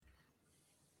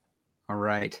All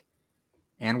right.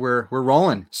 And we're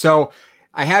rolling. So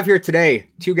I have here today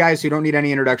two guys who don't need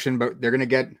any introduction, but they're going to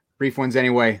get brief ones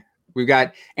anyway. We've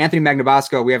got Anthony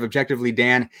Magnabosco. We have Objectively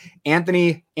Dan.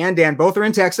 Anthony and Dan both are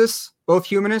in Texas, both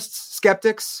humanists,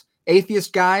 skeptics,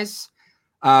 atheist guys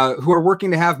who are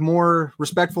working to have more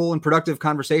respectful and productive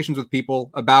conversations with people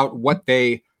about what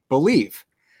they believe,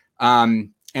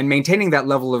 and maintaining that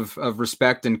level of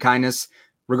respect and kindness,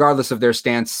 regardless of their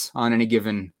stance on any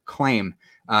given claim.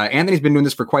 Anthony's been doing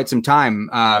this for quite some time.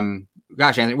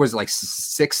 Gosh, Anthony, was it like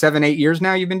 6, 7, 8 years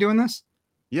now you've been doing this?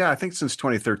 Yeah, I think since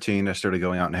 2013, I started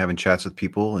going out and having chats with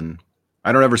people, and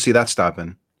I don't ever see that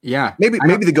stopping. Yeah. Maybe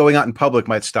the going out in public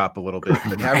might stop a little bit,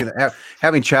 but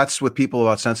having chats with people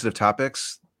about sensitive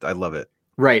topics, I love it.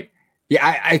 Right.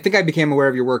 Yeah, I think I became aware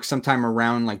of your work sometime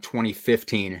around like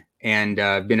 2015 and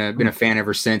been a fan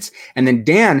ever since. And then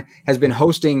Dan has been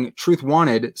hosting Truth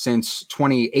Wanted since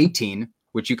 2018,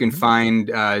 which you can find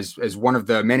as one of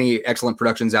the many excellent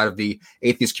productions out of the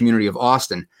atheist community of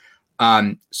Austin.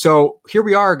 So here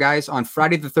we are, guys, on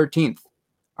Friday the 13th.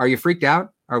 Are you freaked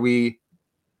out? Are we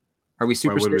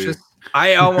superstitious?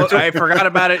 I forgot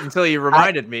about it until you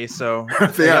reminded me. So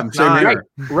yeah,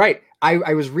 right.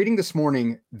 I was reading this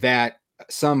morning that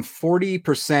some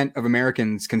 40% of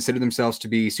Americans consider themselves to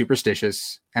be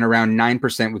superstitious, and around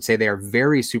 9% would say they are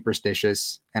very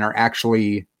superstitious and are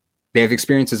actually, they have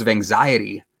experiences of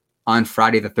anxiety on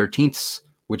Friday the 13th,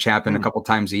 which happen a couple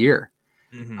times a year.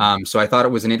 Mm-hmm. So I thought it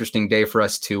was an interesting day for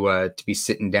us to be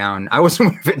sitting down. I wasn't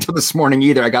aware of it until this morning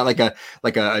either. I got like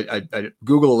a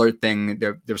Google alert thing.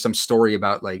 There was some story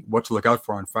about like what to look out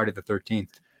for on Friday the 13th.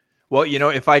 Well,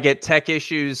 if I get tech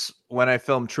issues when I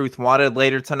film Truth Wanted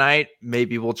later tonight,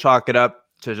 maybe we'll chalk it up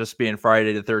to just being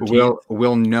Friday the 13th.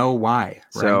 We'll know why.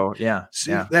 Right? So yeah.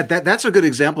 See, that's a good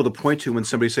example to point to when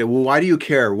somebody say, well, why do you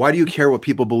care? Why do you care what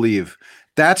people believe?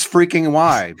 That's freaking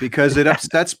why, because it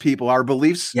upsets people. Our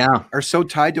beliefs are so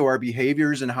tied to our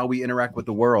behaviors and how we interact with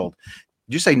the world.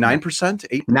 Did you say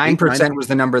 9%? 9% was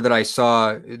the number that I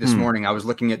saw this morning. I was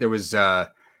looking at, there was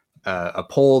a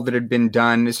poll that had been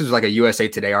done. This was like a USA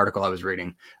Today article I was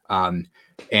reading.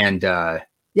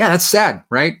 That's sad,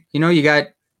 right? You got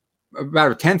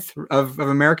about a tenth of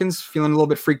Americans feeling a little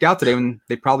bit freaked out today when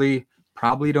they probably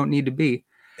don't need to be.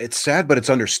 It's sad, but it's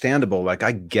understandable. Like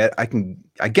I get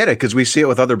it because we see it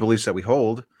with other beliefs that we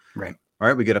hold. Right. All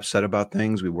right. We get upset about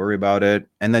things. We worry about it.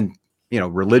 And then,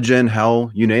 religion, hell,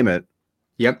 you name it.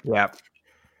 Yep.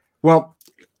 Well,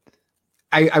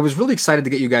 I was really excited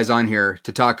to get you guys on here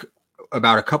to talk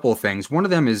about a couple of things. One of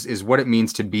them is what it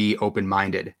means to be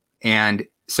open-minded. And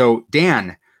so,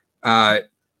 Dan,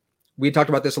 we talked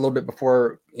about this a little bit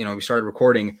before, we started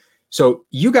recording. So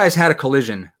you guys had a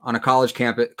collision on a college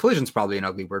campus. Collision's probably an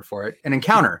ugly word for it. An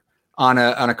encounter on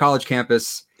a college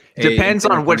campus. Depends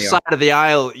on which side of the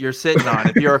aisle you're sitting on.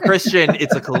 If you're a Christian,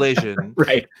 it's a collision.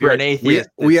 Right. If you're an atheist.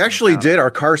 We actually did. Our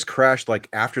cars crashed like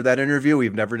after that interview.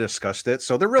 We've never discussed it.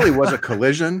 So there really was a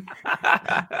collision.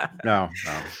 No.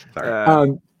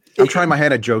 Sorry. I'm trying my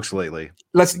hand at jokes lately.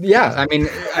 I think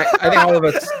all of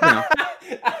us,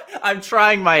 I'm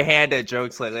trying my hand at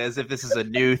jokes lately as if this is a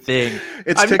new thing.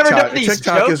 It's TikTok.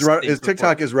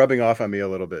 TikTok is rubbing off on me a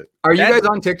little bit. Are you guys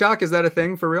on TikTok? Is that a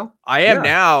thing for real? I am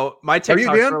now. My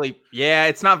TikTok's really,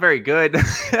 it's not very good.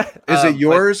 Is it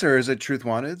yours or is it Truth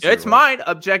Wanted? It's mine,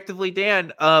 Objectively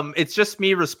Dan. It's just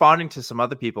me responding to some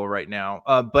other people right now.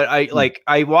 But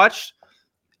I watched.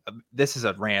 This is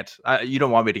a rant. You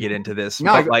don't want me to get into this,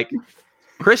 but like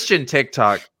Christian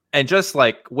TikTok and just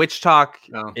like witch talk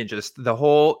and just the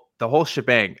whole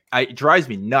shebang. It drives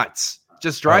me nuts.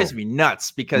 Just drives me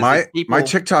nuts because my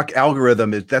TikTok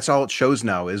algorithm that's all it shows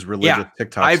now is religious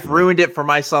TikTok. I've ruined it for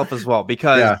myself as well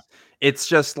because it's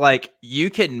just like you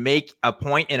can make a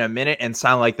point in a minute and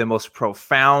sound like the most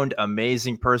profound,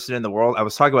 amazing person in the world. I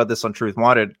was talking about this on Truth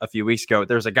Wanted a few weeks ago.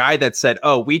 There's a guy that said,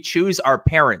 "Oh, we choose our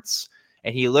parents."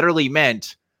 And he literally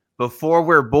meant before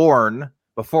we're born,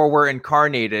 before we're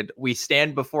incarnated, we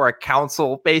stand before a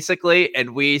council basically.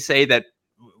 And we say that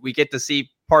we get to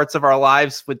see parts of our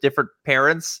lives with different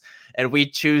parents and we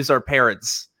choose our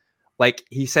parents. Like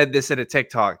he said this in a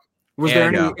TikTok. Was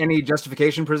there any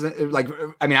justification present? Like,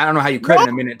 I mean, I don't know how you could in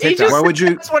a minute. TikTok. Why would you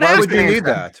need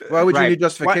that? Why would you need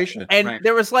justification? And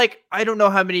there was like, I don't know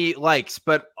how many likes,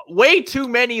 but way too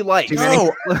many likes.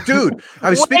 No, dude,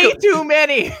 I was way too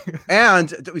many.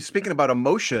 And speaking about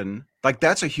emotion, like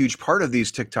that's a huge part of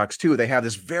these TikToks too. They have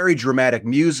this very dramatic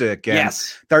music, and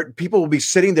people will be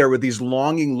sitting there with these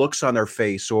longing looks on their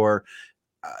face, or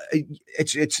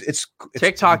it's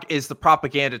TikTok is the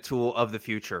propaganda tool of the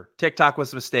future. TikTok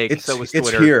was a mistake. So was Twitter.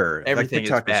 It's here. Everything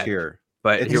TikTok is bad. here.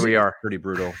 But here we are. Pretty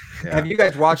brutal. Yeah. Have you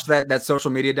guys watched that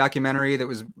social media documentary that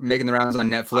was making the rounds on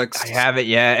Netflix? I haven't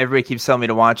yet. Everybody keeps telling me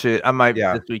to watch it. I might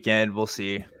this weekend. We'll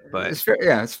see. But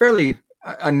it's fairly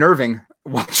unnerving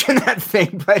watching that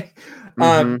thing.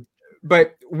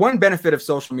 But one benefit of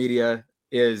social media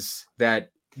is that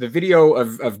the video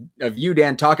of you,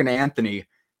 Dan, talking to Anthony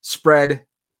spread.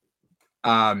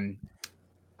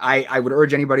 I would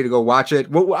urge anybody to go watch it.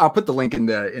 I'll put the link in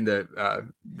the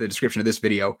description of this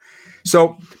video.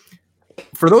 So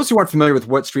for those who aren't familiar with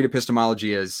what street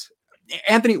epistemology is,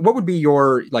 Anthony, what would be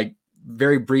your like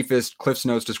very briefest Cliff's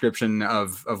Notes description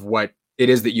of what it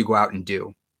is that you go out and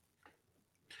do?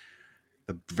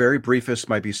 The very briefest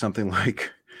might be something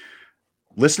like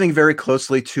listening very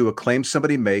closely to a claim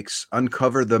somebody makes,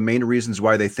 uncover the main reasons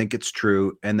why they think it's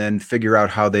true, and then figure out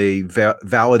how they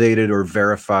validated or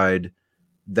verified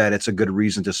that it's a good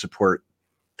reason to support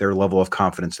their level of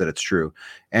confidence that it's true,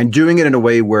 and doing it in a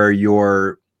way where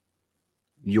you're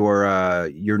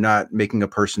not making a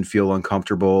person feel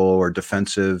uncomfortable or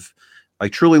defensive,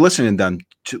 like truly listening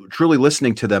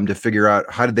to them to figure out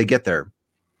how did they get there,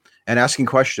 and asking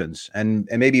questions, and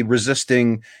maybe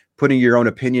resisting putting your own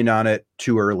opinion on it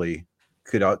too early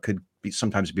could be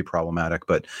sometimes be problematic.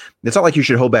 But it's not like you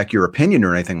should hold back your opinion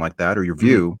or anything like that, or your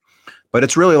view, but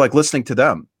it's really like listening to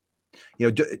them.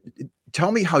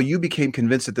 Tell me how you became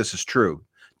convinced that this is true.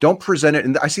 Don't present it.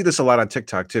 And I see this a lot on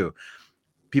TikTok too.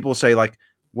 People say like,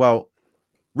 well,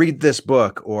 read this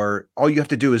book, or all you have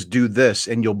to do is do this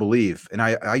and you'll believe. And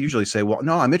I usually say, well,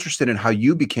 no, I'm interested in how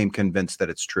you became convinced that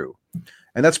it's true.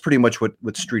 And that's pretty much what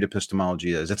street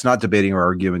epistemology is. It's not debating or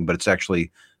arguing, but it's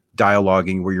actually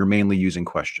dialoguing where you're mainly using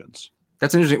questions.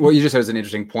 That's interesting. What you just said is an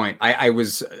interesting point. I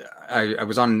was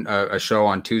on a show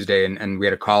on Tuesday, and we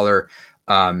had a caller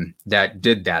that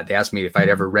did that. They asked me if I'd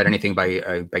ever read anything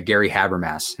by Gary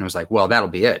Habermas, and I was like, well, that'll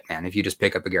be it, man. If you just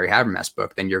pick up a Gary Habermas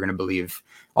book, then you're going to believe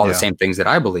all the same things that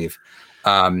I believe,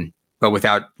 but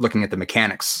without looking at the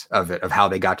mechanics of it, of how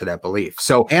they got to that belief.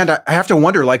 So, and I have to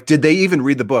wonder, like, did they even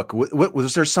read the book?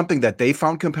 Was there something that they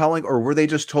found compelling, or were they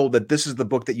just told that this is the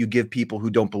book that you give people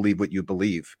who don't believe what you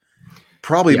believe?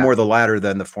 Probably more the latter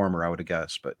than the former, I would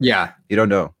guess, but you don't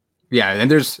know. Yeah.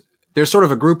 And there's sort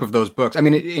of a group of those books. I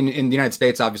mean, in the United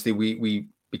States, obviously we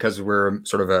because we're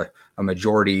sort of a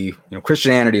majority,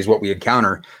 Christianity is what we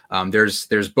encounter.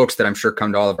 There's books that I'm sure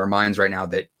come to all of our minds right now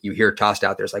that you hear tossed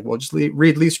out there. It's like, well, just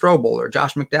read Lee Strobel or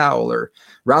Josh McDowell or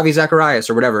Ravi Zacharias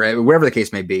or whatever the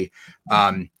case may be.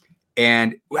 And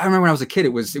I remember when I was a kid,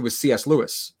 it was C.S.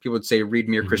 Lewis. People would say, read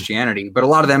Mere Christianity. But a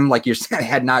lot of them, like you said,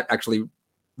 had not actually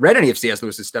read any of C.S.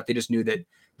 Lewis's stuff. They just knew that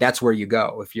that's where you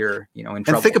go if you're, in trouble.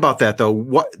 And think about that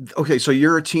though. Okay, so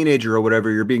you're a teenager or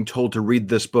whatever, you're being told to read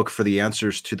this book for the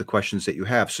answers to the questions that you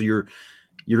have. So you're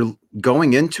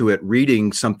going into it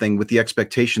reading something with the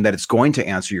expectation that it's going to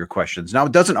answer your questions. Now,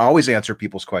 it doesn't always answer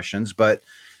people's questions, but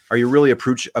are you really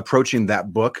approaching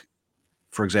that book,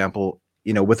 for example,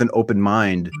 with an open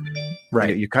mind?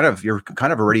 Right. You're kind of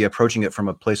already approaching it from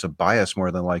a place of bias,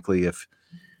 more than likely,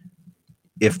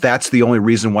 if that's the only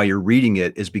reason why you're reading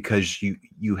it is because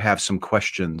you have some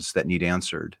questions that need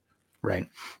answered. Right.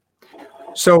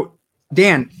 So,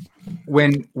 Dan,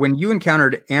 when you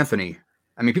encountered Anthony,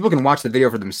 I mean, people can watch the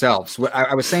video for themselves.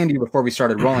 I was saying to you before we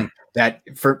started rolling that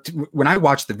when I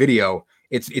watched the video,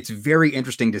 it's very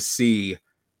interesting to see.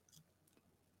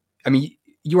 I mean,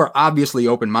 you are obviously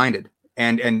open-minded,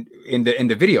 and in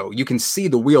the video, you can see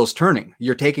the wheels turning.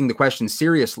 You're taking the question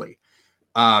seriously.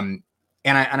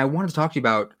 And I wanted to talk to you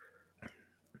about,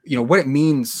 what it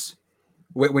means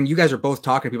when you guys are both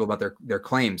talking to people about their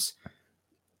claims,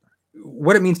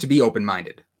 what it means to be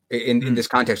open-minded in this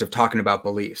context of talking about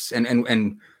beliefs,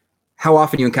 and how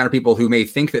often you encounter people who may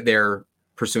think that they're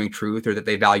pursuing truth or that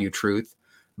they value truth,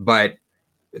 but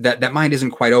that mind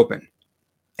isn't quite open,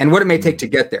 and what it may take to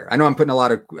get there. I know I'm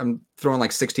throwing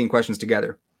like 16 questions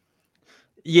together.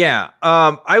 Yeah.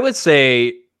 I would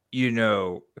say,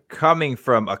 coming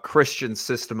from a Christian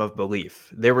system of belief,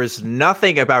 there was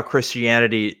nothing about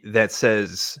Christianity that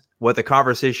says what the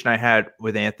conversation I had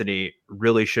with Anthony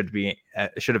really should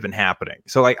have been happening.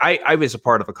 So like I was a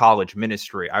part of a college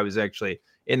ministry. I was actually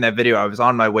in that video. I was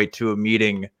on my way to a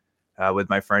meeting with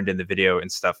my friend in the video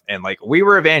and stuff. And like, we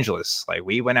were evangelists. Like,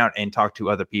 we went out and talked to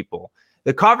other people.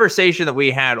 The conversation that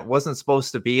we had wasn't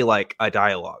supposed to be like a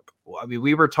dialogue. I mean,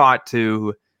 we were taught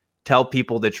to tell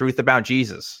people the truth about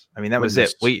Jesus. I mean, that was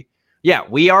it.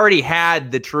 We already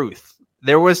had the truth.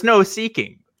 There was no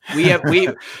seeking.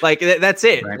 Like, that's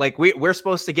it. Right. Like we're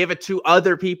supposed to give it to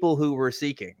other people who were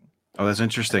seeking. Oh, that's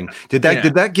interesting. Did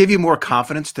that give you more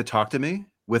confidence to talk to me?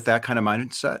 with that kind of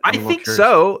mindset? I think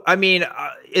so. I mean,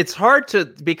 it's hard to,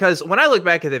 because when I look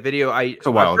back at the video,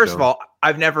 first of all,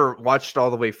 I've never watched all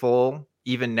the way full,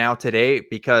 even now today,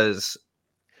 because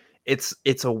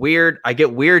it's a weird, I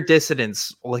get weird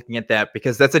dissonance looking at that,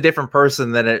 because that's a different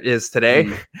person than it is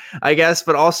today, I guess.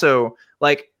 But also,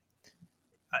 like,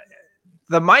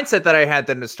 the mindset that I had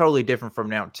then is totally different from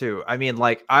now too. I mean,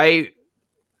 like, I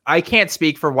can't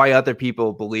speak for why other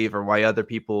people believe or why other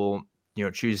people, you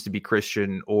know, choose to be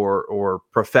Christian or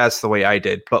profess the way I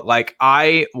did. But like,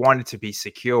 I wanted to be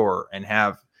secure and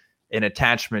have an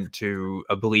attachment to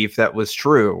a belief that was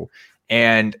true.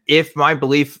 And if my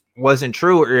belief wasn't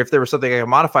true, or if there was something I could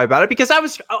modify about it, because I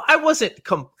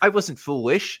wasn't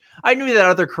foolish. I knew that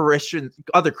other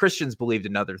Christians believed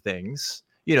in other things.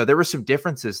 You know, there were some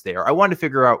differences there. I wanted to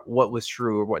figure out what was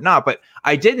true or what not, but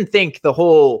I didn't think the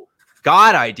whole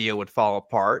God idea would fall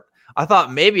apart. I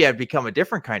thought maybe I'd become a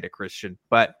different kind of Christian,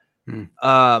 but, you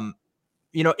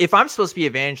know, if I'm supposed to be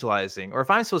evangelizing, or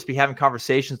if I'm supposed to be having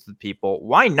conversations with people,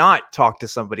 why not talk to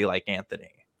somebody like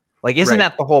Anthony? Like, isn't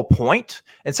that the whole point?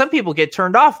 And some people get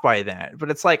turned off by that,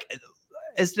 but it's like,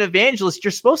 as an evangelist,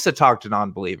 you're supposed to talk to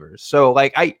non-believers. So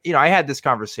like, I had this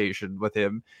conversation with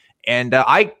him, and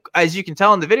as you can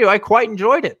tell in the video, I quite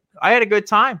enjoyed it. I had a good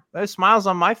time. There's smiles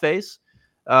on my face.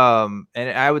 And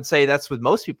I would say that's with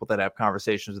most people that have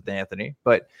conversations with Anthony.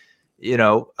 But, you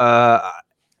know,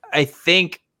 I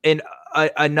think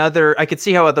I could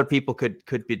see how other people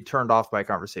could be turned off by a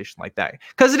conversation like that,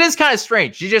 because it is kind of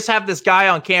strange. You just have this guy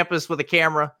on campus with a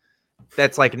camera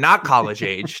that's like not college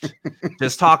aged,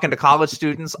 just talking to college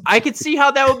students. I could see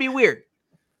how that would be weird.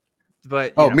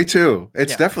 But me too.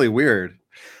 It's definitely weird.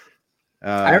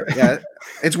 Yeah,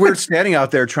 it's weird standing out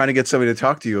there trying to get somebody to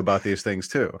talk to you about these things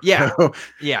too. Yeah.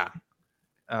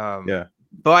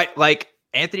 But like,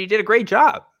 Anthony did a great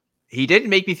job. He didn't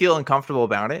make me feel uncomfortable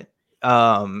about it.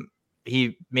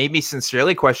 He made me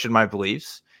sincerely question my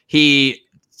beliefs. He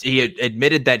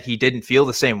admitted that he didn't feel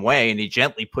the same way, and he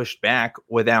gently pushed back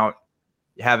without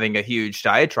having a huge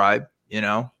diatribe, you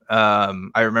know.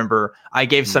 I remember I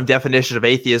gave some definition of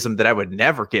atheism that I would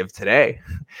never give today.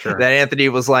 Sure. That Anthony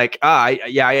was like,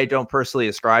 I don't personally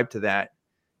ascribe to that,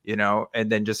 you know,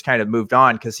 and then just kind of moved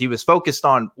on, because he was focused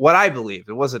on what I believed.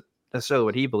 It wasn't necessarily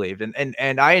what he believed.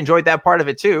 And I enjoyed that part of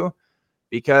it too,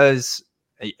 because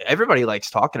everybody likes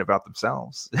talking about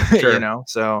themselves, you know?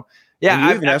 So yeah. And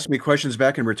you even asked me questions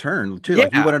back in return too. Yeah.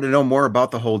 Like, you wanted to know more about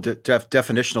the whole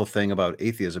definitional thing about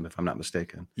atheism, if I'm not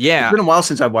mistaken. Yeah. It's been a while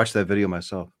since I've watched that video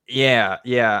myself. Yeah.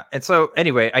 Yeah. And so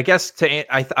anyway, I guess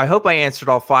I hope I answered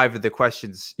all 5 of the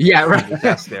questions. Yeah. Right.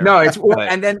 No,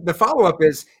 and then the follow-up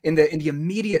is in the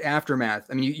immediate aftermath.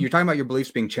 I mean, you're talking about your beliefs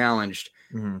being challenged.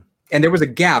 Mm-hmm. And there was a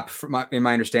gap in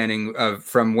my understanding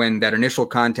from when that initial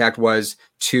contact was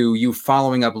to you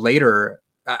following up later.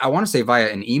 I want to say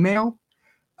via an email.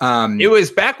 It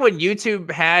was back when YouTube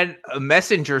had a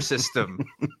messenger system.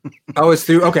 Oh, it's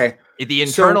through. Okay. The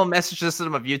internal message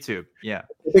system of YouTube. Yeah.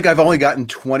 I think I've only gotten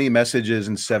 20 messages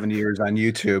in 7 years on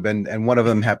YouTube, and one of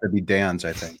them happened to be Dan's,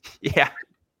 I think. Yeah.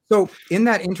 So in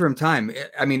that interim time,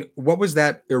 I mean, what was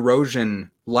that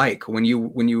erosion like when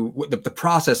the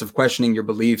process of questioning your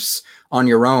beliefs on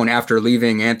your own after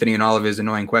leaving Anthony and all of his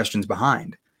annoying questions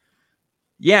behind?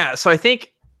 Yeah. So I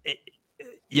think,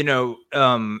 you know,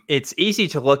 it's easy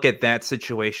to look at that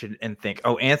situation and think,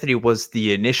 oh, Anthony was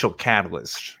the initial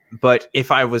catalyst. But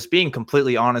if I was being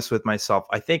completely honest with myself,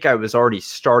 I think I was already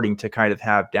starting to kind of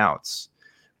have doubts.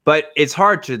 But it's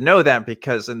hard to know that,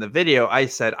 because in the video I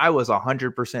said I was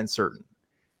 100% certain.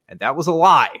 And that was a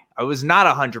lie. I was not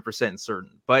 100% certain.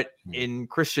 But in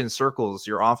Christian circles,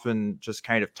 you're often just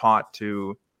kind of taught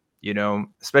to, you know,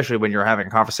 especially when you're having a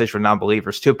conversation with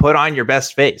non-believers, to put on your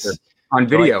best face. On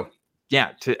video.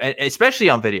 Yeah, especially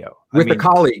on video with a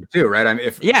colleague too, right? I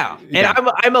mean,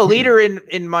 I'm a leader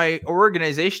in my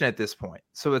organization at this point,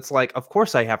 so it's like, of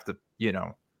course, I have to, you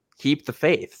know, keep the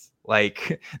faith.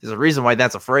 Like, there's a reason why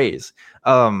that's a phrase.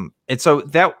 And so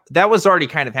that was already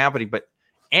kind of happening, but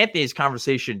Anthony's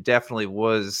conversation definitely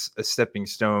was a stepping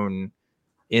stone.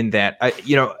 In that,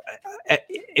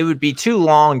 it would be too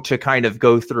long to kind of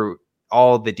go through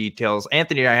all the details.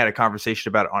 Anthony and I had a conversation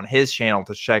about it on his channel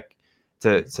to check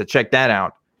that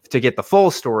out, to get the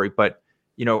full story. But,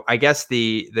 you know, I guess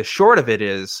the short of it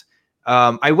is,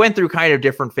 I went through kind of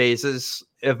different phases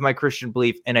of my Christian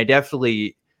belief, and I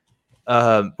definitely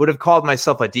would have called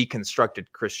myself a deconstructed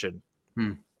Christian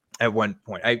at one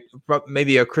point.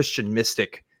 Maybe a Christian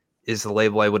mystic is the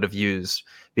label I would have used,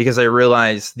 because I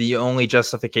realized the only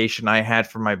justification I had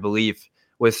for my belief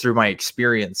was through my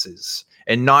experiences,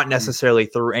 and not necessarily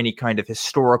through any kind of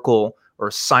historical or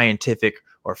scientific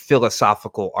or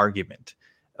philosophical argument.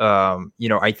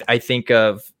 I think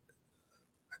of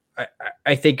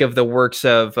the works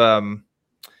of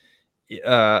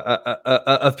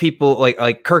people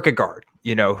like Kierkegaard,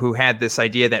 who had this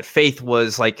idea that faith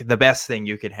was like the best thing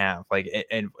you could have,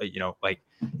 and like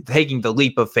taking the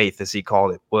leap of faith, as he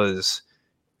called it, was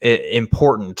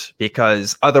important,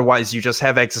 because otherwise you just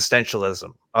have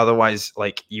existentialism. Otherwise,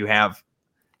 like, you have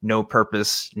no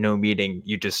purpose, no meaning.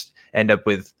 You just end up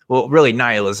with, well, really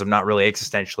nihilism, not really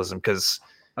existentialism, because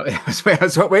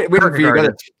Kierkegaard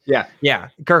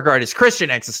is Christian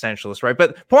existentialist, right?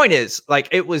 But point is, like,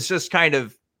 it was just kind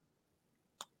of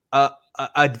a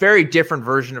very different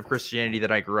version of Christianity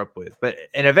that I grew up with.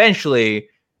 And eventually,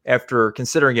 after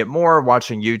considering it more,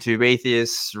 watching YouTube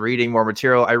atheists, reading more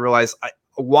material, I realized,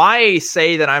 why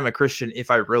say that I'm a Christian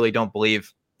if I really don't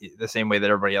believe the same way that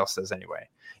everybody else does anyway?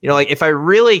 Like, if I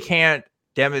really can't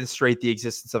demonstrate the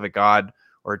existence of a God,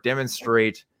 or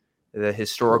demonstrate the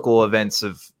historical events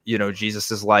of,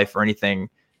 Jesus's life or anything,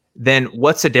 then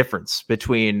what's the difference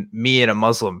between me and a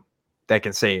Muslim that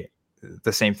can say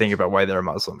the same thing about why they're a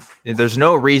Muslim? There's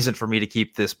no reason for me to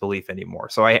keep this belief anymore.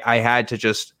 So I had to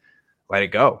just let it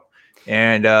go.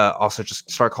 And also just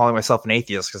start calling myself an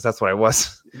atheist, because that's what I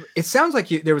was. It sounds like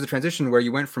there was a transition where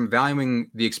you went from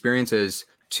valuing the experiences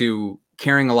to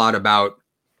caring a lot about,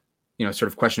 sort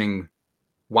of questioning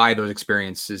why those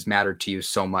experiences mattered to you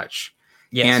so much.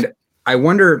 Yes. And I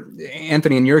wonder,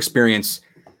 Anthony, in your experience,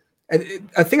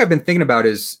 a thing I've been thinking about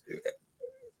is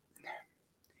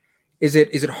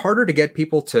it harder to get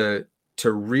people to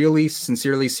really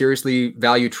sincerely, seriously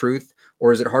value truth,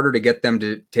 or is it harder to get them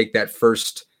to take that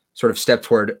first sort of step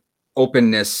toward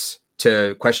openness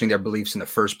to questioning their beliefs in the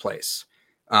first place,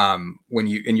 when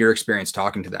you, in your experience,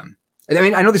 talking to them? I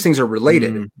mean, I know these things are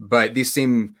related, but these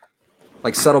seem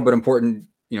like subtle but important,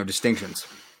 distinctions.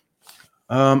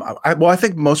 I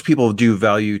think most people do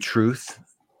value truth,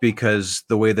 because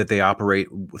the way that they operate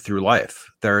through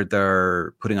life,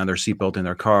 they're putting on their seatbelt in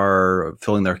their car,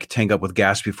 filling their tank up with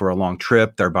gas before a long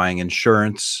trip, they're buying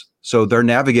insurance. So they're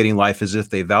navigating life as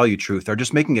if they value truth. They're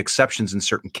just making exceptions in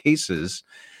certain cases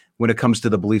when it comes to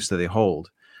the beliefs that they hold.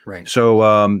 Right.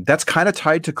 So that's kind of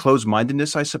tied to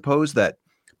closed-mindedness, I suppose, but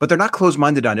they're not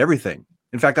closed-minded on everything.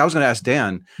 In fact, I was going to ask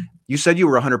Dan, you said you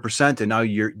were 100%, and now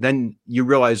you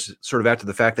realize, sort of after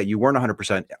the fact, that you weren't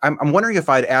 100%. I'm wondering if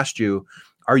I'd asked you,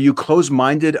 are you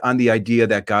closed-minded on the idea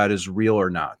that God is real or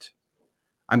not?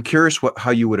 I'm curious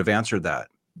how you would have answered that.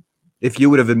 If you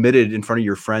would have admitted in front of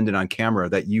your friend and on camera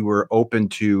that you were open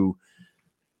to,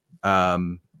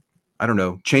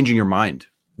 changing your mind.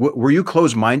 Were you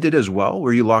closed-minded as well?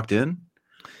 Were you locked in?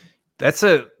 That's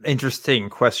an interesting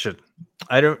question.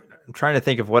 I'm trying to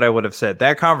think of what I would have said.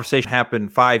 That conversation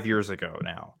happened 5 years ago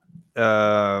now.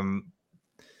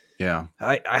 Yeah.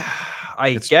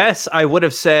 I guess I would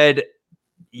have said,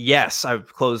 yes, I'm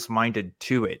closed-minded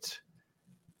to it.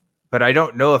 But I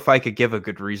don't know if I could give a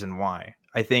good reason why.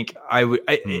 I think I would,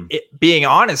 being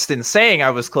honest in saying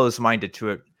I was closed-minded to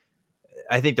it,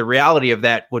 I think the reality of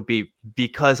that would be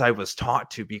because I was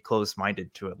taught to be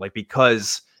closed-minded to it. Like,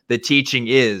 because the teaching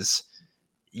is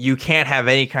you can't have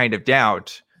any kind of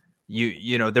doubt.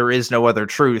 There is no other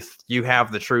truth. You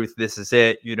have the truth. This is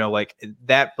it. Like,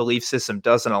 that belief system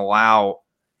doesn't allow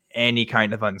any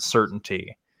kind of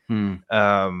uncertainty. Yeah.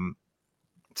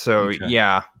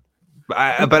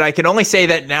 But I can only say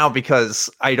that now because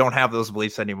I don't have those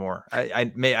beliefs anymore. I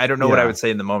don't know what I would say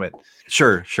in the moment.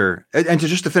 Sure. And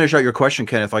to finish out your question,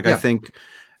 Kenneth, I think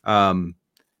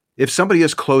if somebody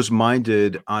is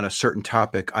closed-minded on a certain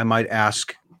topic, I might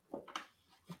ask,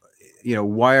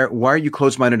 why are you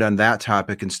closed-minded on that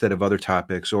topic instead of other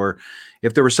topics? Or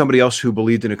if there was somebody else who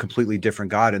believed in a completely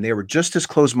different God and they were just as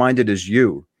closed-minded as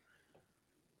you,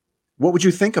 what would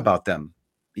you think about them?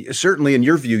 Certainly, in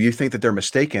your view, you think that they're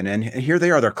mistaken, and here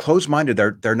they are. They're closed-minded.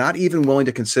 They're not even willing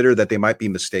to consider that they might be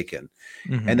mistaken,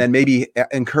 and then maybe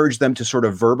encourage them to sort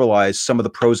of verbalize some of the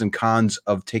pros and cons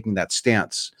of taking that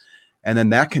stance, and then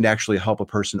that can actually help a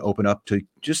person open up to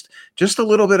just a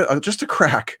little bit of just a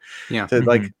crack. Yeah. To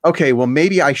like, okay, well,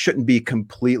 maybe I shouldn't be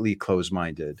completely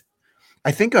closed-minded.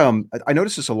 I think I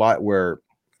notice this a lot where,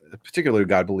 particularly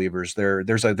God believers,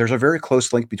 there's a very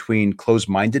close link between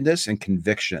closed-mindedness and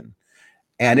conviction.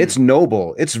 And it's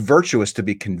noble, it's virtuous to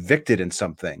be convicted in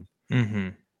something,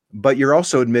 but you're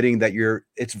also admitting that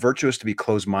it's virtuous to be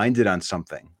closed-minded on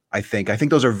something. I think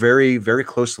those are very, very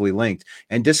closely linked,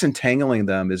 and disentangling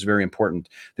them is very important.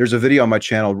 There's a video on my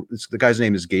channel. The guy's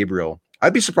name is Gabriel.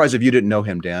 I'd be surprised if you didn't know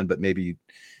him, Dan, but maybe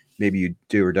you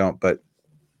do or don't. But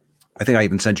I think I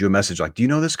even sent you a message like, do you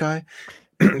know this guy?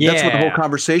 That's what the whole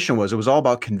conversation was. It was all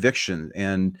about conviction.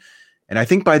 And I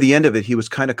think by the end of it, he was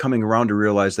kind of coming around to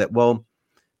realize that, well,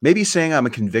 maybe saying I'm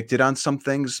convicted on some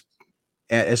things,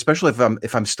 especially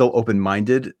if I'm still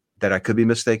open-minded that I could be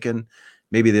mistaken,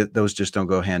 maybe those just don't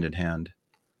go hand in hand.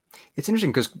 It's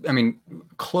interesting because, I mean,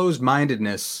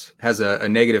 closed-mindedness has a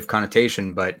negative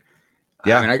connotation, but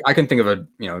yeah, I mean, I can think of a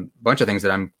bunch of things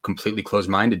that I'm completely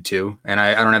closed-minded to, and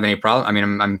I don't have any problem. I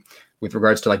mean, I'm with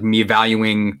regards to like me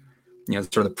valuing,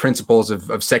 sort of the principles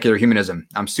of secular humanism.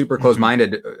 I'm super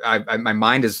closed-minded. My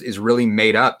mind is really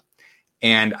made up,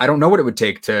 and I don't know what it would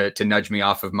take to nudge me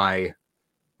off of my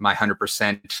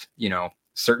 100%,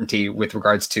 certainty with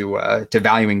regards to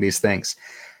valuing these things.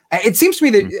 It seems to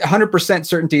me that 100%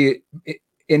 certainty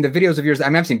in the videos of yours, I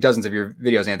mean, I've seen dozens of your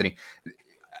videos, Anthony.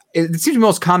 It seems the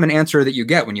most common answer that you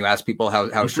get when you ask people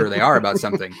how sure they are about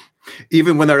something.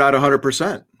 Even when they're not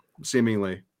 100%,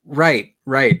 seemingly. Right.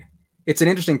 It's an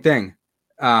interesting thing.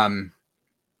 Yeah,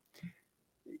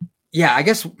 I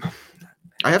guess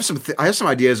I have some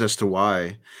ideas as to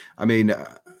why. I mean,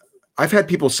 I've had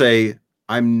people say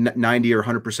I'm 90 or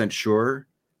 100% sure,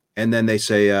 and then they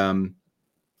say,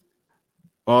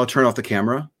 well, I'll turn off the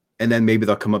camera. And then maybe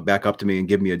they'll come back up to me and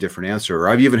give me a different answer. Or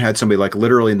I've even had somebody like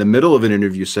literally in the middle of an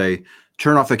interview say,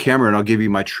 turn off the camera and I'll give you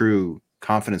my true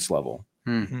confidence level.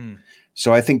 Mm-hmm.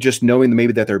 So I think just knowing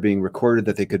maybe that they're being recorded,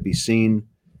 that they could be seen,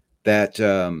 that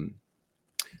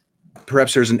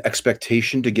perhaps there's an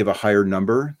expectation to give a higher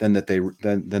number than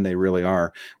they really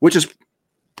are, which is,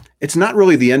 it's not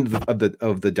really the end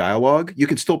of the dialogue. You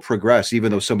can still progress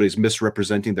even though somebody's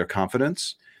misrepresenting their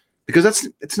confidence. Because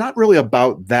it's not really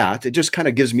about that. It just kind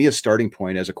of gives me a starting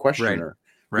point as a questioner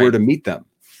where to meet them.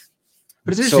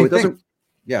 But it's interesting. So it doesn't.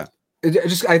 Yeah.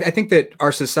 I think that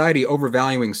our society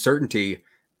overvaluing certainty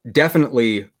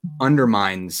definitely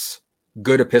undermines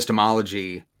good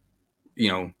epistemology.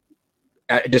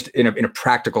 Just in a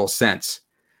practical sense.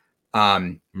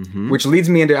 Which leads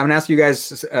me into. I'm going to ask you guys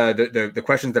the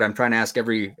questions that I'm trying to ask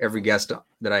every guest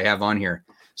that I have on here.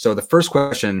 So the first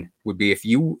question would be if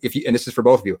you, and this is for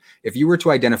both of you, if you were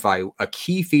to identify a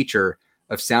key feature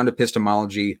of sound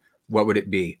epistemology, what would it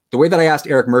be? The way that I asked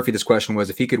Eric Murphy this question was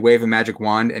if he could wave a magic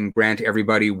wand and grant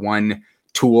everybody one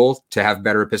tool to have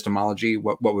better epistemology,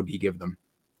 what would he give them?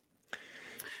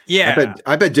 Yeah.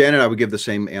 I bet Dan and I would give the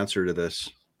same answer to this.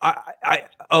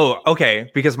 Okay.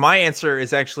 Because my answer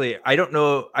is actually, I don't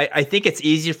know. I think it's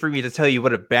easier for me to tell you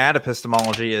what a bad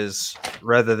epistemology is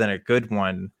rather than a good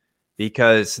one.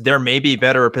 Because there may be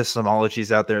better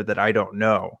epistemologies out there that I don't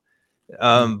know.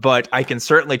 But I can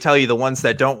certainly tell you the ones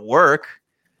that don't work,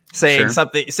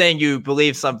 saying you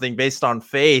believe something based on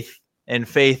faith, and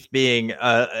faith being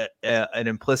an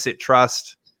implicit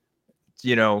trust,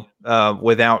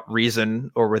 without reason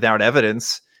or without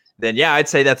evidence, then yeah, I'd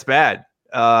say that's bad.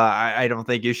 I don't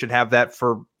think you should have that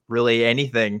for really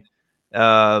anything.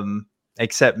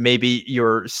 Except maybe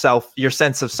your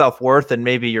sense of self-worth and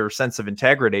maybe your sense of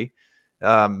integrity.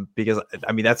 Because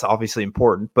I mean, that's obviously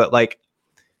important, but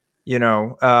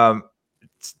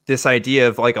this idea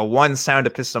of like a one sound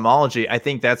epistemology, I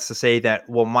think that's to say that,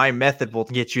 well, my method will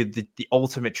get you the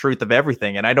ultimate truth of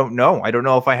everything. And I don't know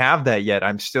if I have that yet.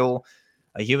 I'm still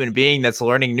a human being that's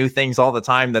learning new things all the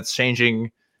time. That's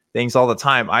changing things all the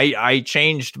time. I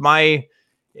changed my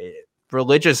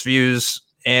religious views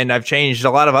and I've changed a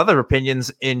lot of other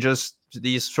opinions in just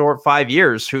these short 5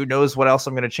 years. Who knows what else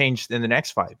I'm going to change in the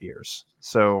next 5 years?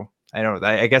 So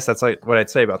I guess that's like what I'd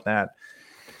say about that.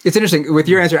 It's interesting with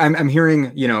your answer. I'm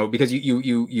hearing, because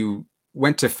you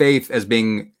went to faith as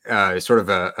being sort of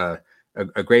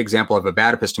a great example of a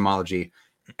bad epistemology.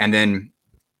 And then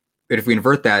if we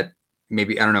invert that,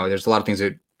 maybe, I don't know, there's a lot of things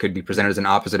that could be presented as an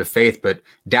opposite of faith, but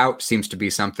doubt seems to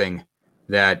be something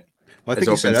that I think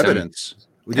you said evidence.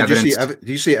 Did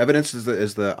you see evidence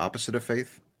as the opposite of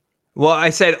faith? Well, I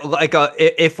said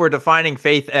if we're defining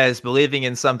faith as believing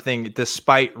in something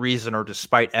despite reason or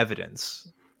despite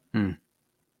evidence, but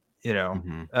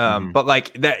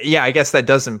like that, yeah, I guess that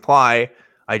does imply,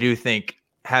 I do think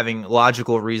having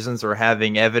logical reasons or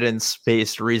having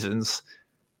evidence-based reasons,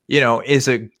 is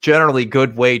a generally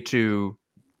good way to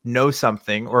know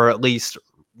something, or at least,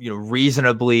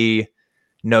 reasonably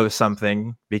know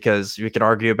something, because you can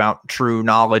argue about true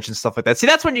knowledge and stuff like that. See,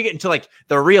 that's when you get into like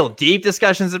the real deep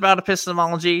discussions about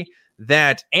epistemology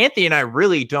that Anthony and I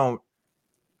really don't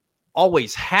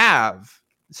always have,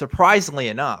 surprisingly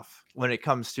enough, when it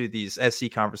comes to these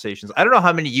SC conversations. I don't know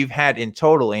how many you've had in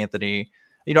total, Anthony.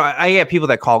 I have people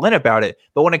that call in about it,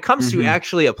 but when it comes to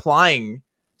actually applying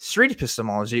street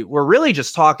epistemology, we're really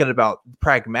just talking about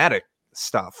pragmatic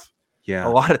stuff. Yeah. A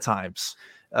lot of times.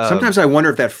 Sometimes I wonder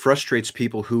if that frustrates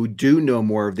people who do know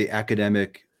more of the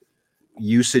academic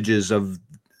usages of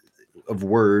of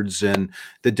words and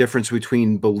the difference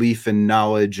between belief and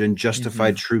knowledge and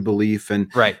justified true belief.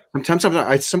 And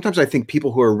sometimes I think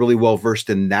people who are really well versed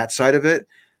in that side of it,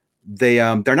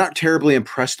 they're not terribly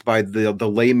impressed by the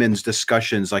layman's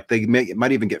discussions. Like they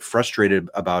might even get frustrated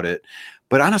about it.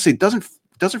 But honestly, it doesn't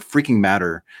freaking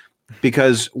matter,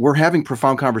 because we're having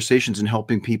profound conversations and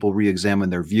helping people re-examine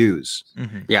their views.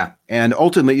 Yeah. And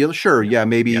ultimately, sure,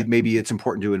 maybe it's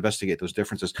important to investigate those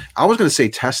differences. I was going to say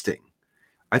testing.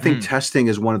 I think testing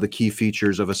is one of the key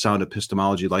features of a sound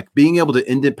epistemology, like being able to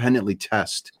independently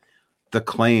test the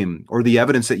claim or the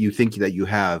evidence that you think that you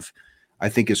have, I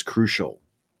think is crucial.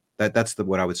 That's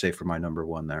what I would say for my number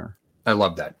one there. I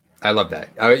love that.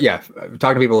 Talking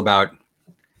to people about,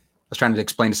 I was trying to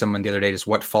explain to someone the other day just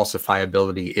what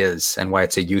falsifiability is and why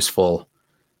it's a useful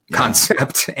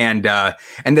concept. And the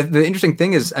interesting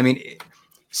thing is, I mean,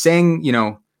 saying,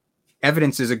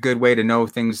 evidence is a good way to know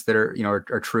things that are,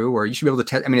 are true, or you should be able to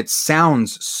test. I mean, it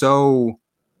sounds so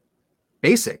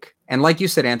basic. And like you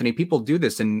said, Anthony, people do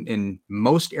this in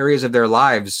most areas of their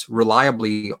lives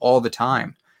reliably all the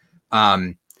time. But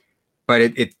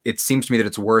it seems to me that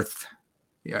it's worth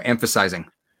emphasizing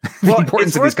the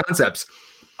importance of these concepts.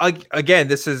 Again,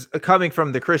 this is coming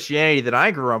from the Christianity that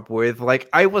I grew up with. Like,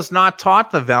 I was not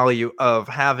taught the value of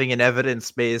having an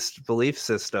evidence-based belief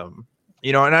system,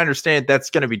 and I understand that's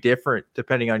going to be different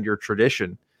depending on your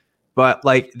tradition, but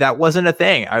like, that wasn't a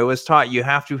thing. I was taught you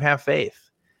have to have faith.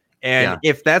 And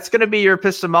if that's going to be your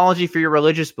epistemology for your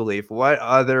religious belief, what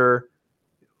other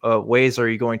ways are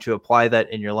you going to apply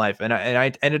that in your life? And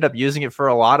I ended up using it for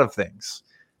a lot of things.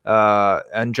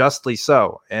 Unjustly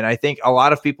so. And I think a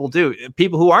lot of people do.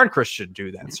 People who aren't Christian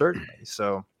do that, certainly.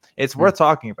 So it's worth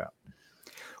talking about.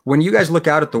 When you guys look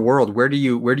out at the world, where do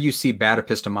you see bad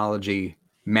epistemology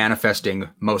manifesting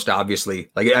most obviously?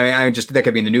 Like, I just, that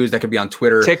could be in the news, that could be on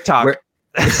Twitter, TikTok.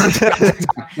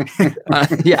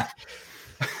 Yeah.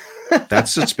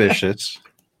 That's suspicious.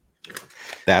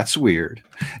 That's weird.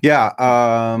 Yeah.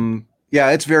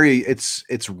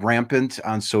 It's rampant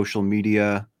on social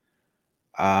media.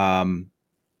 But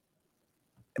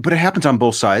it happens on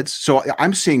both sides. So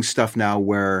I'm seeing stuff now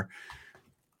where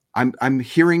I'm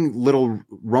hearing little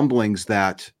rumblings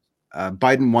that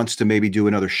Biden wants to maybe do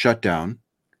another shutdown.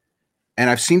 And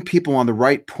I've seen people on the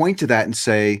right point to that and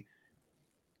say,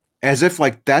 as if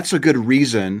like that's a good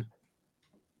reason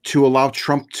to allow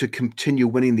Trump to continue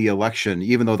winning the election,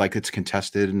 even though like it's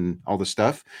contested and all this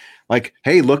stuff. Like,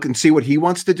 hey, look and see what he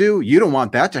wants to do. You don't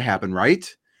want that to happen,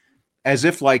 right? As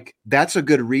if like that's a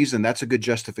good reason, that's a good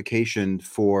justification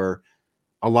for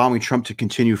allowing Trump to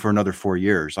continue for another 4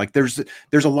 years. Like there's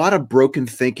a lot of broken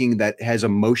thinking that has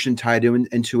emotion tied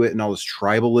into it and all this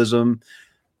tribalism.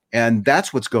 And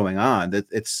that's what's going on. That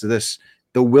it's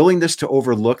the willingness to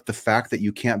overlook the fact that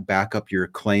you can't back up your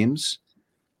claims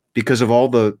because of all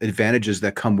the advantages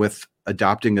that come with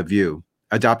adopting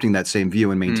that same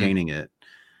view and maintaining it.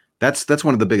 That's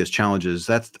one of the biggest challenges.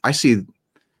 I see.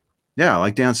 Yeah,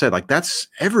 like Dan said, like that's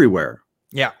everywhere.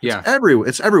 Yeah. It's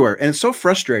everywhere. And it's so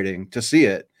frustrating to see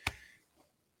it.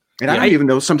 And I don't even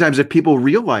know sometimes if people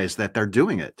realize that they're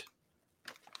doing it.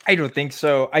 I don't think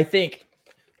so. I think,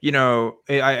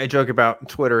 I joke about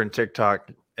Twitter and TikTok,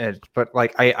 but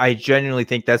like I genuinely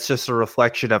think that's just a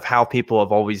reflection of how people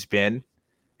have always been.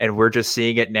 And we're just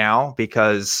seeing it now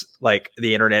because like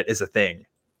the internet is a thing.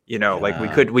 Like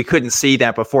we couldn't see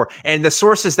that before. And the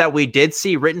sources that we did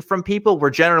see written from people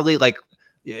were generally like,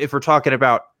 if we're talking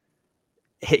about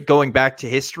going back to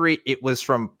history, it was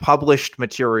from published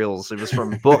materials. It was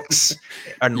from books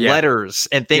and letters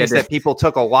and things that people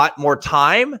took a lot more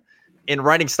time in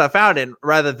writing stuff out, and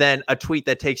rather than a tweet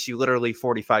that takes you literally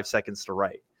 45 seconds to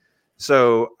write.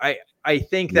 So I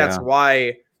think that's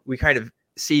why we kind of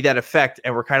see that effect,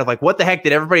 and we're kind of like, what the heck,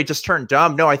 did everybody just turn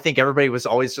dumb? No, I think everybody was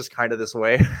always just kind of this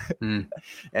way. And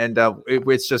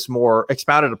it's just more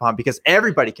expounded upon because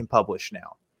everybody can publish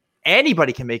now.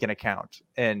 Anybody can make an account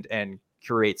and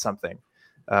create something.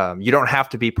 You don't have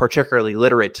to be particularly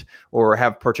literate or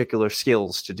have particular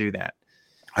skills to do that.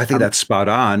 I think that's spot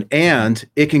on. And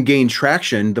it can gain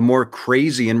traction the more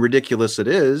crazy and ridiculous it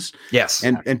is. Yes.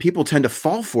 And people tend to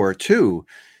fall for it too.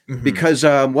 Because,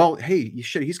 hey,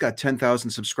 he's got 10,000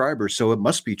 subscribers, so it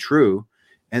must be true.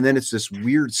 And then it's this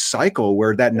weird cycle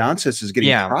where that nonsense is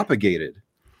getting propagated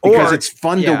because it's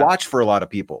fun to watch for a lot of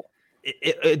people.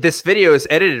 This video is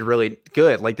edited really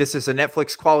good. Like, this is a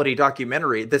Netflix quality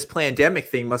documentary. This pandemic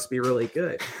thing must be really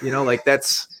good. Like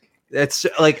that's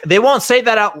like, they won't say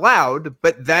that out loud,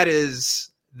 but that is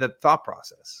the thought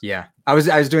process. Yeah. I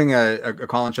was doing a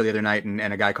call-in show the other night, and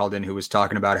a guy called in who was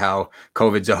talking about how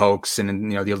COVID's a hoax,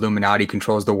 and the Illuminati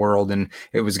controls the world, and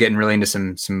it was getting really into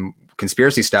some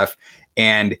conspiracy stuff.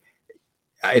 And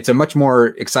it's a much more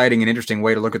exciting and interesting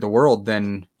way to look at the world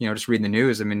than just reading the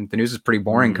news. I mean, the news is pretty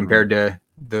boring compared to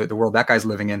the world that guy's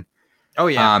living in. Oh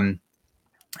yeah.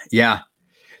 Yeah.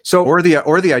 So, or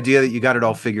the idea that you got it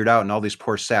all figured out and all these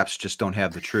poor saps just don't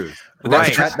have the truth.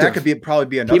 Right. That could probably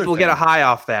be another people thing. get a high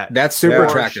off that. That's super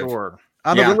attractive. Sure.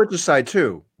 On the religious side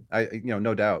too,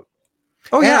 no doubt.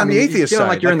 Oh yeah, on the atheist side,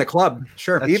 like you're in the club.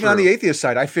 Sure. Even true. On the atheist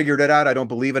side, I figured it out. I don't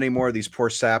believe anymore. These poor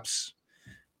saps.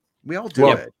 We all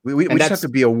do it. We just have to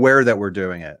be aware that we're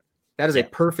doing it. That is a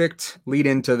perfect lead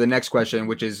into the next question,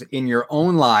 which is, in your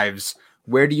own lives,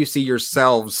 where do you see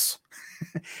yourselves?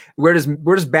 Where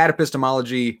does bad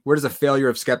epistemology, where does a failure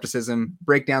of skepticism,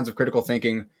 breakdowns of critical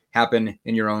thinking happen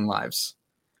in your own lives?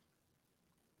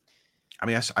 I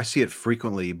mean, I see it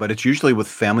frequently, but it's usually with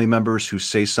family members who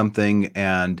say something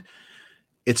and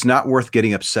it's not worth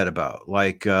getting upset about.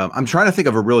 Like, I'm trying to think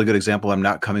of a really good example. I'm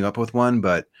not coming up with one,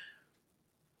 but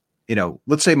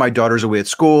let's say my daughter's away at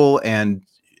school and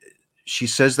she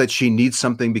says that she needs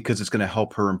something because it's going to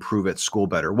help her improve at school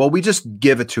better. Well, we just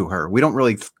give it to her. We don't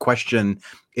really question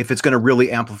if it's going to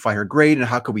really amplify her grade and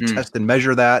how can we test and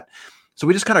measure that. So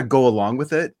we just kind of go along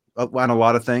with it on a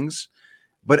lot of things.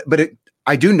 But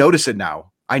I do notice it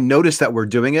now. I notice that we're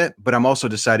doing it, but I'm also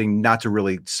deciding not to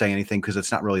really say anything because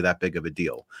it's not really that big of a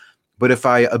deal. But if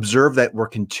I observe that we're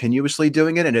continuously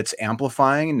doing it and it's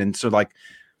amplifying, and so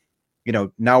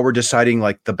now we're deciding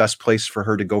like the best place for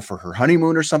her to go for her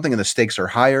honeymoon or something, and the stakes are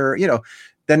higher,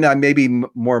 then maybe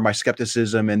more of my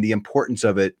skepticism and the importance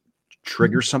of it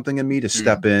triggers something in me to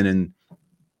step in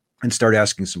and start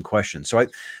asking some questions. So I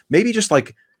maybe just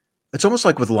like, it's almost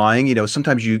like with lying,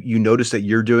 sometimes you notice that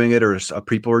you're doing it or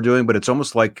people are doing, but it's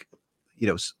almost like,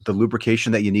 the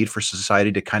lubrication that you need for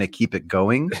society to kind of keep it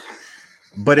going,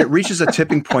 but it reaches a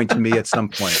tipping point to me at some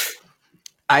point.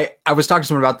 I was talking to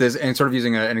someone about this and sort of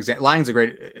using an example. Lying's a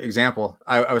great example.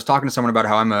 I was talking to someone about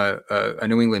how I'm a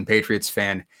New England Patriots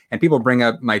fan, and people bring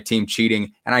up my team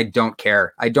cheating, and I don't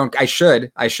care. It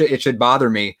should bother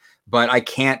me, but I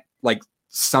can't like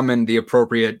summon the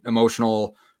appropriate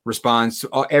emotional response.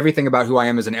 Everything about who I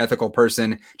am as an ethical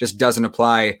person just doesn't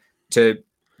apply to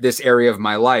this area of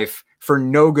my life for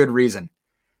no good reason.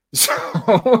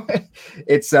 So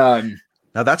it's,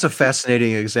 now that's a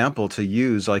fascinating example to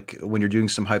use, like when you're doing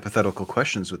some hypothetical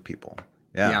questions with people.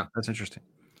 Yeah. That's interesting.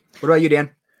 What about you, Dan?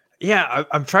 Yeah,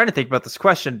 I'm trying to think about this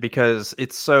question because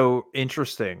it's so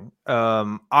interesting.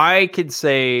 I could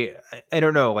say, I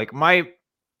don't know, like my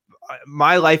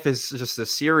life is just a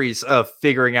series of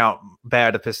figuring out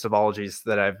bad epistemologies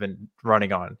that I've been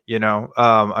running on,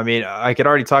 I mean, I could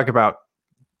already talk about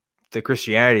the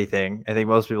Christianity thing. I think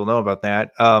most people know about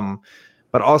that.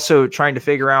 But also trying to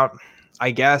figure out, I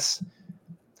guess,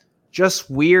 just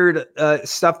weird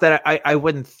stuff that I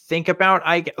wouldn't think about.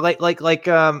 I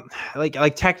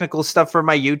like technical stuff for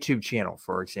my YouTube channel,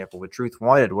 for example, with Truth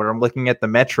Wanted, where I'm looking at the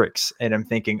metrics and I'm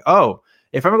thinking, oh,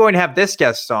 if I'm going to have this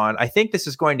guest on, I think this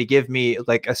is going to give me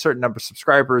like a certain number of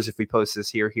subscribers if we post this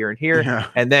here, and here. Yeah.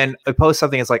 And then I post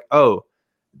something that's like, oh,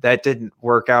 that didn't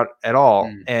work out at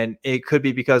all. And it could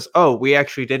be because, oh, we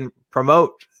actually didn't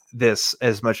promote this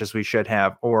as much as we should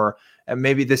have, or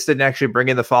maybe this didn't actually bring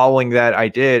in the following that I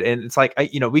did. And it's like, I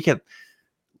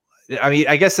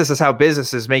guess this is how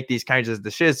businesses make these kinds of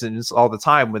decisions all the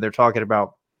time when they're talking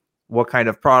about what kind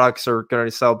of products are going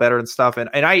to sell better and stuff. And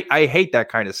I hate that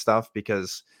kind of stuff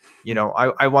because,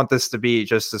 I want this to be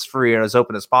just as free and as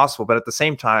open as possible. But at the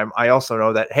same time, I also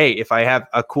know that, hey, if I have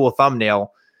a cool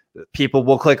thumbnail, people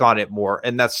will click on it more.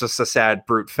 And that's just a sad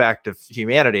brute fact of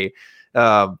humanity,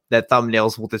 that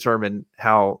thumbnails will determine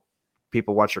how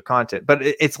people watch your content. But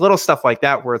it's little stuff like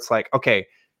that where it's like, okay,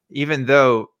 even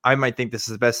though I might think this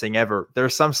is the best thing ever,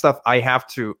 there's some stuff I have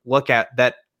to look at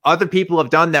that other people have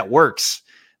done that works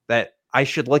that I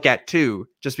should look at too,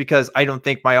 just because I don't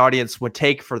think my audience would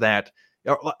take for that.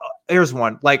 Here's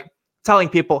one, like telling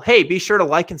people, hey, be sure to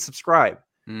like and subscribe.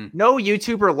 No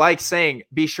YouTuber likes saying,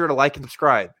 be sure to like and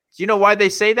subscribe. Do you know why they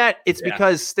say that? It's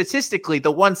because statistically,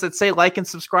 the ones that say like and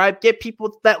subscribe get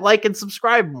people that like and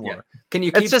subscribe more. Yeah. Can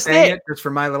you keep saying it just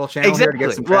for my little channel here to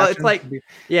get some traction? Well, it's like,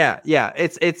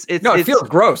 it feels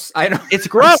gross. I know it's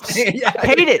gross. I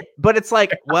hate it, but it's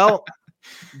like, well,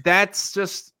 that's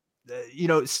just,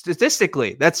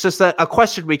 statistically, that's just a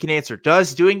question we can answer.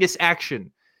 Does doing this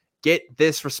action get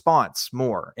this response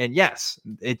more? And yes,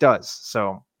 it does.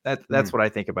 So that's what I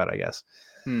think about, I guess.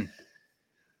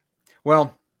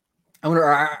 Well, I wonder,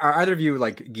 are either of you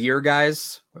like gear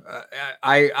guys?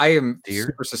 I am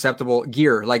super susceptible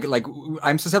gear. Like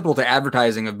I'm susceptible to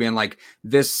advertising of being like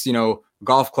this,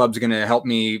 golf club's going to help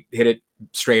me hit it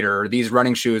straighter. Or these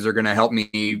running shoes are going to help me,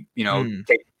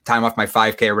 take time off my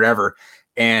 5K or whatever.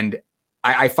 And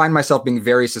I find myself being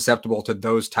very susceptible to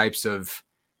those types of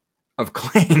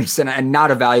claims and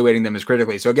not evaluating them as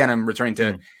critically. So again, I'm returning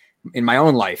to in my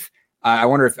own life. I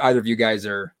wonder if either of you guys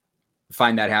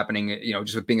find that happening,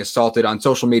 just with being assaulted on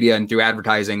social media and through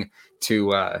advertising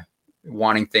to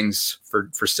wanting things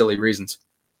for silly reasons.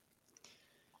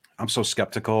 I'm so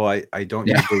skeptical. I don't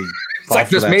usually it's like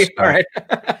just me. All right.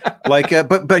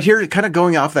 but here, kind of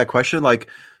going off that question, like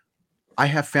I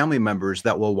have family members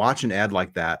that will watch an ad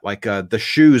like that, like the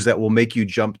shoes that will make you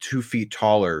jump 2 feet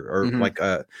taller, or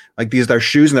like these are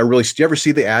shoes and they're really. Do you ever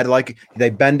see the ad? Like they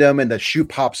bend them and the shoe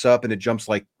pops up and it jumps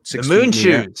like 6 feet. The moon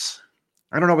shoes.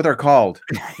 I don't know what they're called.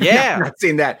 Yeah, I've not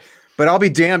seen that. But I'll be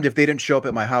damned if they didn't show up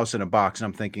at my house in a box. And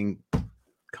I'm thinking,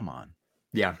 come on.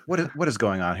 Yeah. What is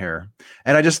going on here?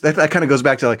 And I just, that kind of goes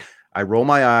back to like, I roll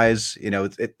my eyes,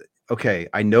 okay,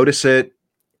 I notice it.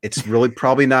 It's really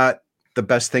probably not the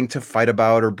best thing to fight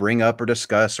about or bring up or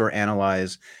discuss or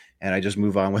analyze. And I just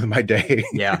move on with my day.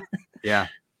 Yeah. Yeah.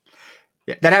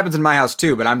 Yeah. That happens in my house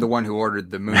too, but I'm the one who ordered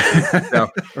the moon. So,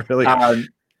 really?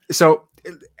 So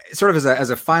sort of as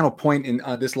a final point in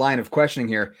this line of questioning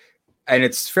here, and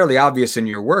it's fairly obvious in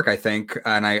your work, I think,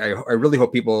 and I really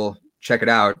hope people check it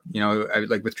out.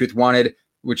 Like with Truth Wanted,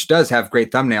 which does have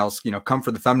great thumbnails. Come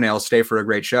for the thumbnails, stay for a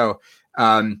great show.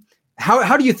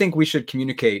 How do you think we should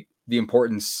communicate the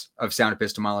importance of sound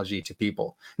epistemology to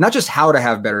people? Not just how to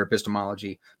have better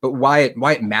epistemology, but why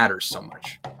it matters so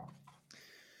much.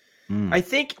 I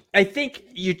think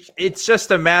it's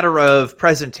just a matter of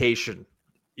presentation.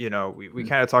 We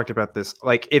kind of talked about this.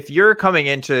 Like if you're coming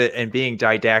into it and being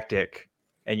didactic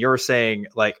and you're saying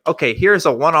like, okay, here's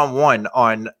a one-on-one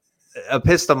on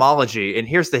epistemology and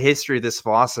here's the history of this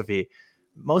philosophy.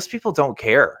 Most people don't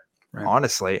care, right,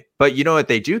 honestly. But you know what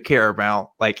they do care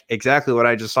about? Like exactly what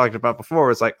I just talked about before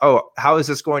was like, oh, how is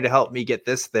this going to help me get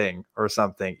this thing or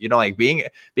something? Like being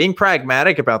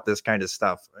pragmatic about this kind of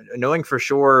stuff, knowing for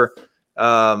sure,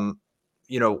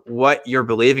 what you're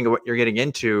believing and what you're getting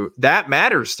into, that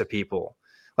matters to people.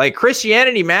 Like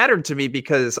Christianity mattered to me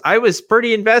because I was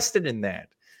pretty invested in that.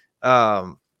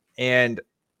 And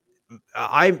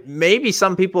maybe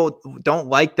some people don't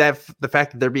like that, the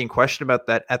fact that they're being questioned about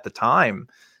that at the time,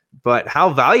 but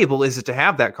how valuable is it to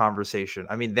have that conversation?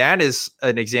 I mean, that is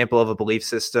an example of a belief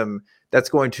system that's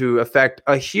going to affect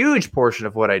a huge portion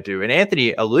of what I do. And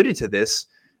Anthony alluded to this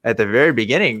at the very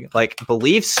beginning, like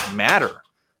beliefs matter.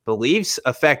 Beliefs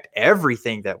affect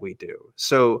everything that we do.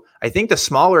 So I think the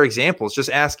smaller examples,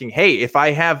 just asking, hey, if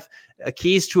I have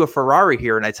keys to a Ferrari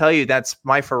here and I tell you that's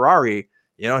my Ferrari,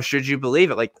 should you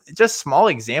believe it? Like just small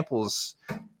examples,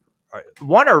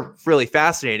 are really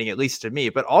fascinating, at least to me,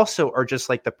 but also are just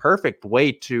like the perfect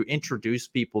way to introduce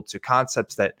people to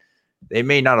concepts that they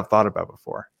may not have thought about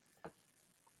before.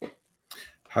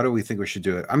 How do we think we should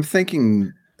do it? I'm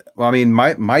thinking, well, I mean,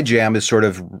 my jam is sort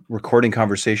of recording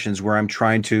conversations where I'm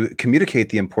trying to communicate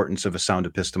the importance of a sound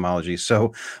epistemology.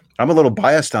 So I'm a little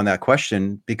biased on that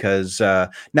question because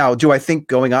now, do I think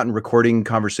going out and recording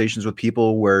conversations with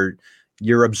people where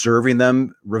you're observing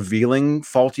them revealing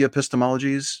faulty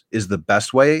epistemologies is the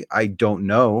best way? I don't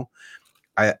know.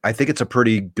 I think it's a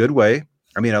pretty good way.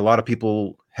 I mean, a lot of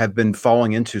people have been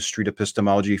falling into street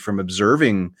epistemology from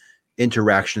observing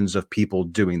interactions of people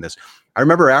doing this. I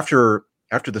remember after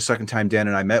the second time Dan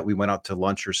and I met, we went out to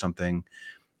lunch or something.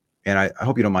 And I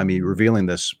hope you don't mind me revealing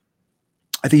this.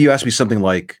 I think you asked me something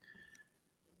like,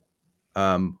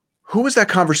 who was that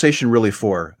conversation really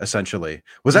for, essentially?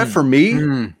 Was that for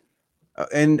me?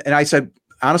 And I said,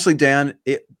 honestly, Dan,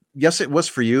 yes, it was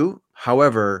for you.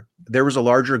 However, there was a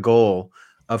larger goal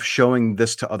of showing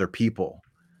this to other people.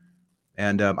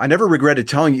 And I never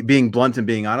regretted being blunt and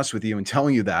being honest with you and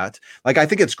telling you that. Like, I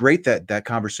think it's great that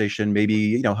conversation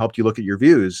maybe, helped you look at your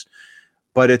views,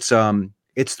 but it's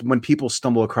when people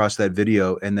stumble across that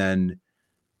video and then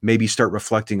maybe start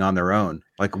reflecting on their own.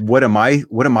 Like, what am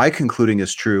I concluding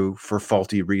is true for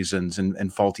faulty reasons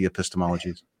and faulty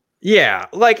epistemologies? Yeah.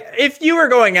 Like if you were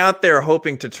going out there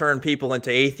hoping to turn people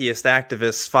into atheist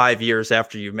activists 5 years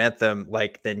after you met them,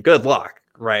 like, then good luck.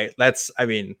 Right. That's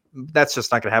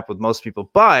just not going to happen with most people.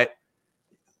 But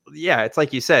yeah, it's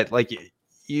like you said, like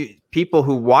people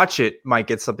who watch it might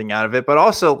get something out of it, but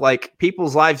also like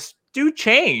people's lives do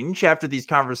change after these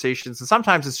conversations. And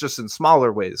sometimes it's just in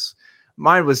smaller ways.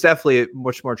 Mine was definitely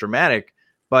much more dramatic,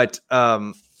 but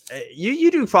you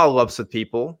do follow ups with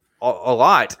people a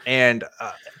lot. And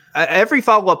every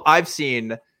follow-up I've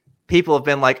seen, people have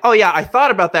been like, oh yeah, I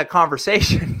thought about that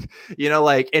conversation,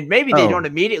 like, and maybe they don't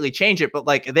immediately change it, but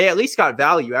like they at least got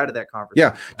value out of that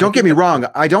conversation. Yeah. Don't get me wrong.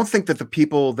 I don't think that the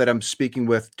people that I'm speaking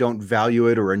with don't value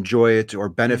it or enjoy it or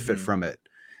benefit from it.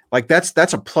 Like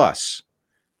that's a plus,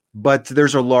 but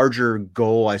there's a larger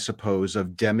goal, I suppose,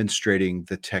 of demonstrating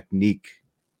the technique,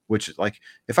 which is like,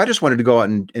 if I just wanted to go out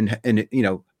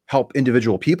and help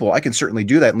individual people, I can certainly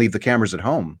do that and leave the cameras at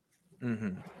home.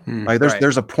 Like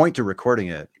there's a point to recording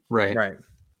it. Right.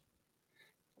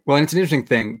 Well, and it's an interesting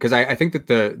thing because I think that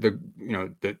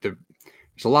there's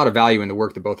a lot of value in the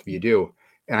work that both of you do,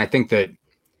 and I think that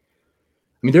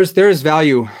there is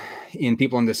value in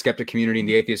people in the skeptic community and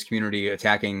the atheist community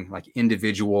attacking like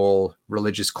individual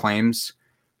religious claims.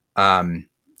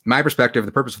 My perspective,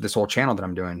 the purpose of this whole channel that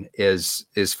I'm doing is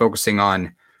focusing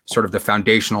on sort of the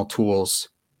foundational tools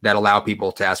that allow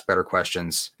people to ask better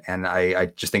questions. And I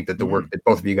just think that the work that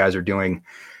both of you guys are doing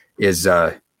is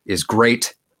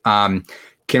great.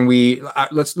 Can we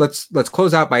let's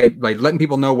close out by letting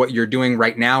people know what you're doing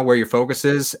right now, where your focus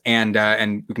is, and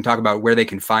we can talk about where they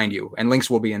can find you. And links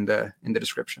will be in the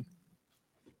description.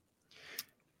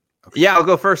 Yeah, I'll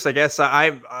go first, I guess.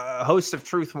 I'm a host of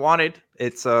Truth Wanted.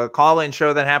 It's a call-in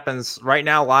show that happens right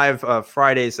now live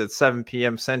Fridays at 7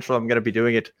 p.m. Central. I'm going to be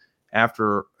doing it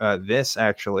after this,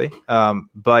 actually.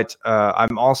 But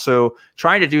I'm also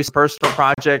trying to do some personal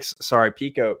projects. Sorry,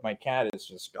 Pico, my cat is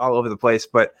just all over the place.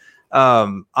 But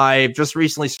I just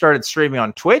recently started streaming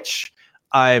on Twitch.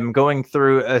 I'm going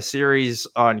through a series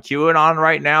on QAnon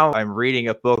right now. I'm reading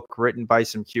a book written by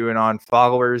some QAnon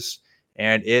followers,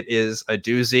 and it is a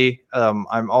doozy.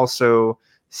 I'm also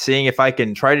seeing if I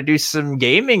can try to do some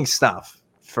gaming stuff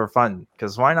for fun,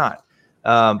 because why not?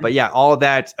 But yeah, all of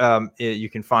that you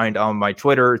can find on my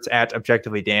Twitter. It's at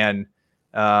ObjectivelyDan,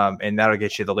 and that'll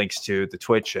get you the links to the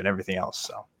Twitch and everything else.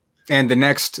 So, and the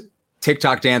next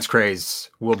TikTok dance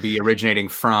craze will be originating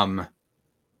from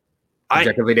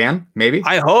Objectively Dan, maybe.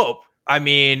 I hope. I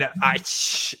mean,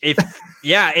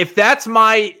 if that's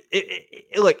my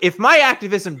look, if my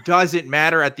activism doesn't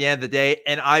matter at the end of the day,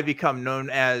 and I become known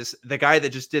as the guy that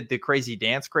just did the crazy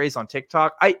dance craze on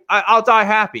TikTok, I'll die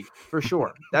happy for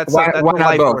sure. That's why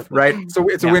not both, right? So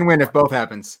it's a win-win if both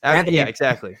happens. Anthony, yeah,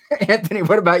 exactly. Anthony,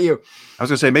 what about you? I was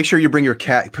gonna say, make sure you bring your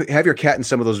cat. Have your cat in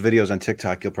some of those videos on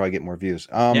TikTok. You'll probably get more views.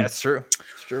 Yeah, it's true.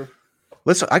 It's true.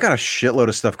 Listen, I got a shitload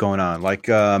of stuff going on. Like,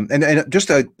 and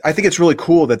just I think it's really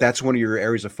cool that that's one of your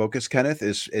areas of focus, Kenneth,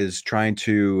 is trying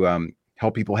to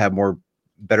help people have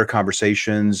better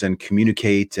conversations and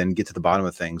communicate and get to the bottom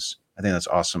of things. I think that's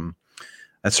awesome.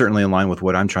 That's certainly in line with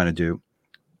what I'm trying to do.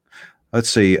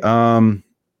 Let's see.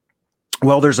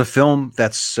 Well, there's a film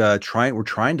that's we're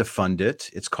trying to fund it.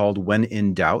 It's called When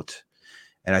in Doubt,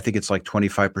 and I think it's like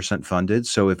 25% funded.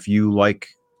 So if you like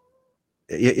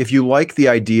the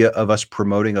idea of us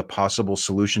promoting a possible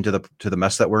solution to the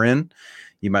mess that we're in,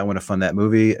 you might want to fund that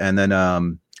movie. And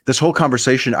then this whole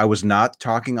conversation, I was not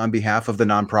talking on behalf of the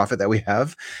nonprofit that we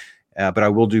have, but I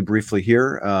will do briefly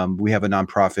here. We have a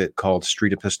nonprofit called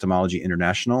Street Epistemology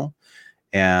International,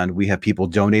 and we have people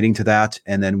donating to that.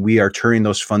 And then we are turning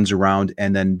those funds around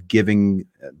and then giving,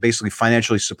 basically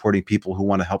financially supporting people who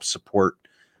want to help support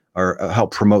or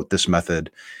help promote this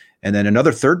method. And then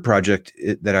another third project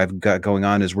that I've got going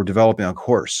on is we're developing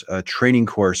a training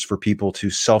course for people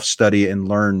to self-study and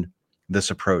learn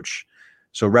this approach.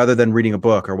 So rather than reading a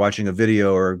book or watching a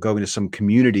video or going to some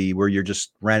community where you're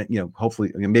just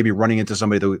hopefully maybe running into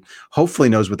somebody that hopefully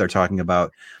knows what they're talking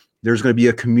about, there's going to be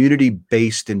a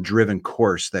community-based and driven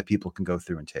course that people can go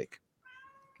through and take.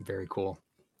 Very cool.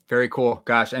 Very cool.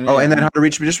 Gosh. And then how to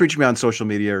reach me? Just reach me on social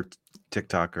media or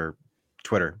TikTok or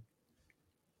Twitter.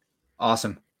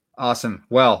 Awesome.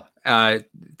 Well,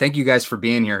 thank you guys for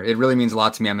being here. It really means a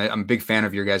lot to me. I'm a big fan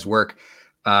of your guys' work.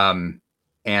 And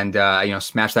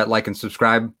smash that like and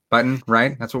subscribe button,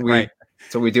 right? That's what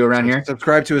we do around here.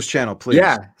 Subscribe to his channel, please.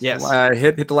 Yeah. Yes.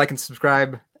 Hit the like and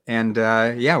subscribe. And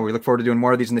we look forward to doing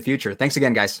more of these in the future. Thanks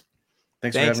again, guys.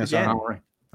 Thanks for having us on. All right.